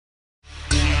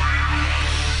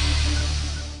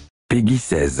Peggy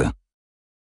 16.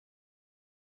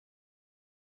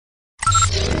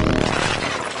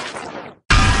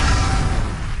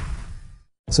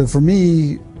 So for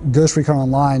me, Ghost Recon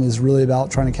Online is really about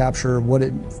trying to capture what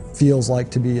it feels like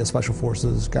to be a Special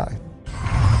Forces guy.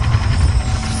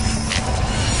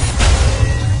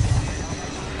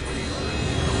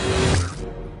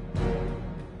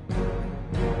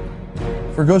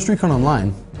 For Ghost Recon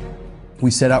Online,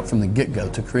 we set out from the get-go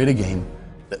to create a game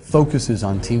that focuses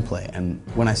on team play. And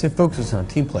when I say focuses on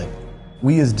team play,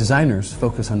 we as designers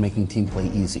focus on making team play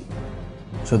easy.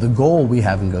 So the goal we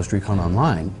have in Ghost Recon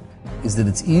Online is that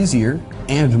it's easier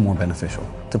and more beneficial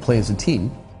to play as a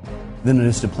team than it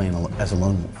is to play as a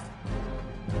lone wolf.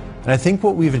 And I think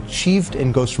what we've achieved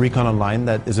in Ghost Recon Online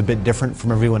that is a bit different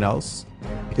from everyone else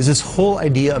is this whole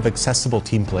idea of accessible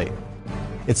team play.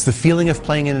 It's the feeling of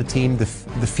playing in a team, the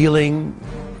feeling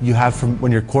you have from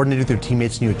when you're coordinated with your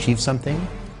teammates and you achieve something,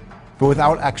 but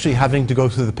without actually having to go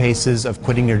through the paces of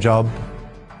quitting your job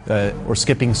or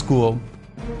skipping school,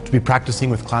 to be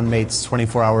practicing with clanmates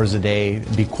 24 hours a day,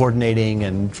 be coordinating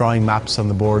and drawing maps on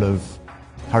the board of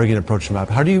how are you going to approach the map.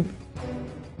 How do you,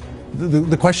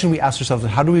 the question we ask ourselves is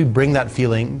how do we bring that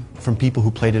feeling from people who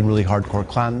played in really hardcore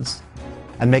clans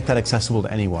and make that accessible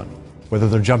to anyone, whether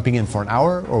they're jumping in for an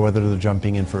hour or whether they're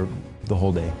jumping in for the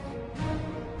whole day.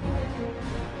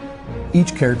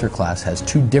 Each character class has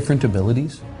two different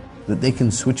abilities that they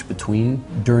can switch between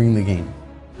during the game.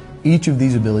 Each of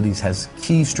these abilities has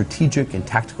key strategic and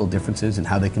tactical differences in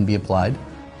how they can be applied.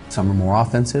 Some are more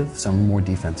offensive, some are more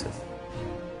defensive.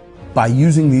 By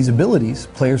using these abilities,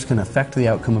 players can affect the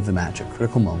outcome of the match at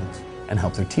critical moments and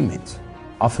help their teammates.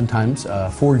 Oftentimes,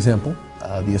 for example,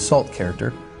 the Assault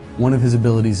character, one of his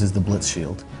abilities is the Blitz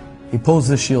Shield. He pulls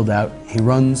this shield out, he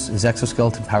runs, his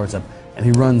exoskeleton powers up, and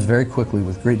he runs very quickly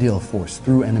with a great deal of force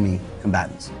through enemy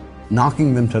combatants,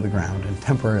 knocking them to the ground and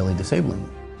temporarily disabling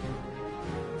them.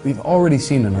 We've already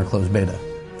seen in our closed beta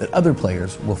that other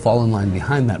players will fall in line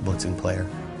behind that blitzing player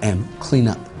and clean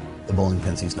up the bowling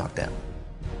pins he's knocked down.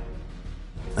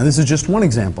 Now this is just one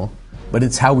example, but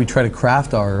it's how we try to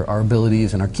craft our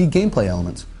abilities and our key gameplay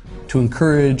elements to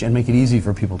encourage and make it easy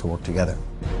for people to work together.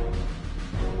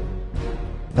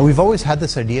 Now we've always had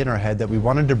this idea in our head that we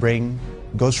wanted to bring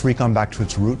Ghost Recon back to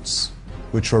its roots,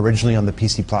 which were originally on the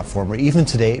PC platform, where even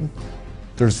today,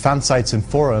 there's fan sites and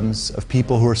forums of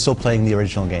people who are still playing the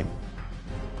original game.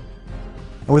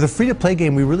 And with a free-to-play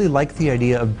game, we really like the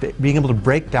idea of being able to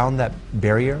break down that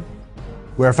barrier,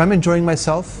 where if I'm enjoying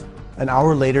myself, an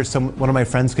hour later, one of my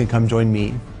friends can come join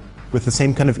me with the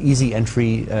same kind of easy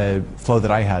entry flow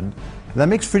that I had. And that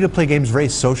makes free-to-play games very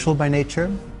social by nature,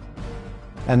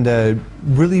 and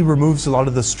really removes a lot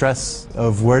of the stress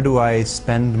of where do I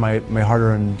spend my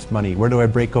hard-earned money, where do I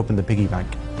break open the piggy bank.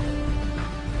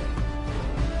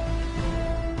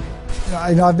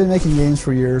 I know I've been making games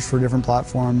for years for different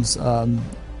platforms,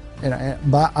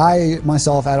 but I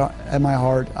myself, at my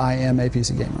heart, I am a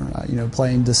PC gamer.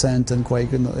 Playing Descent and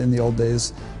Quake in the old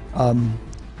days.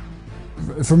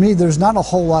 For me, there's not a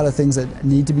whole lot of things that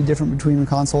need to be different between a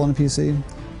console and a PC,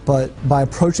 but by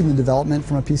approaching the development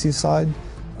from a PC side,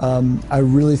 I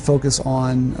really focus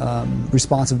on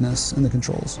responsiveness in the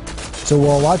controls. So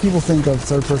while a lot of people think of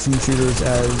third-person shooters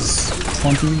as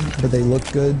clunky, but they look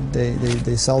good,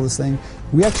 they sell this thing,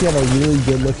 we actually have a really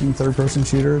good-looking third-person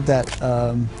shooter that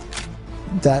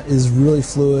that is really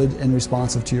fluid and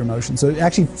responsive to your motion. So it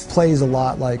actually plays a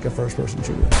lot like a first-person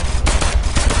shooter.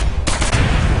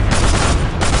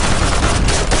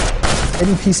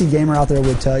 Any PC gamer out there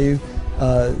would tell you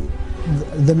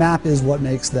the map is what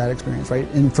makes that experience, right?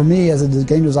 And for me, as a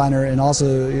game designer and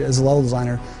also as a level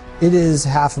designer, it is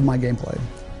half of my gameplay.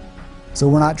 So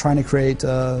we're not trying to create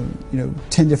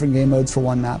 10 different game modes for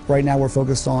one map. Right now we're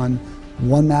focused on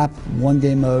one map, one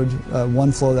game mode,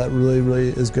 one flow that really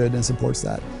is good and supports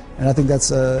that. And I think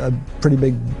that's a pretty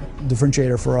big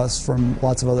differentiator for us from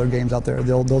lots of other games out there.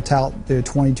 They'll tout their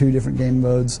 22 different game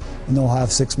modes and they'll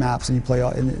have 6 maps and you play,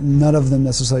 and none of them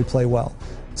necessarily play well.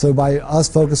 So by us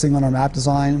focusing on our map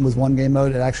design with one game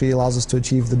mode, it actually allows us to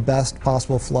achieve the best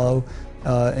possible flow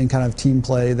and kind of team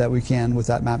play that we can with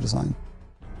that map design.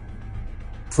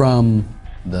 From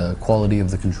the quality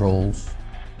of the controls,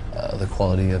 the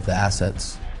quality of the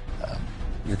assets,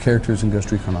 your characters in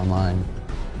Ghost Recon Online,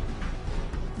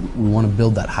 we want to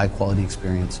build that high quality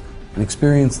experience, an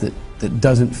experience that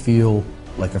doesn't feel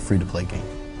like a free-to-play game,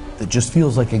 that just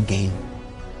feels like a game.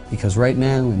 Because right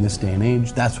now, in this day and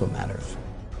age, that's what matters.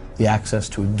 The access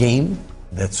to a game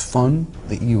that's fun,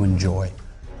 that you enjoy.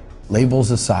 Labels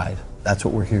aside, that's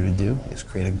what we're here to do, is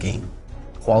create a game.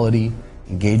 Quality,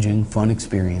 engaging, fun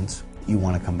experience you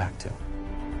want to come back to.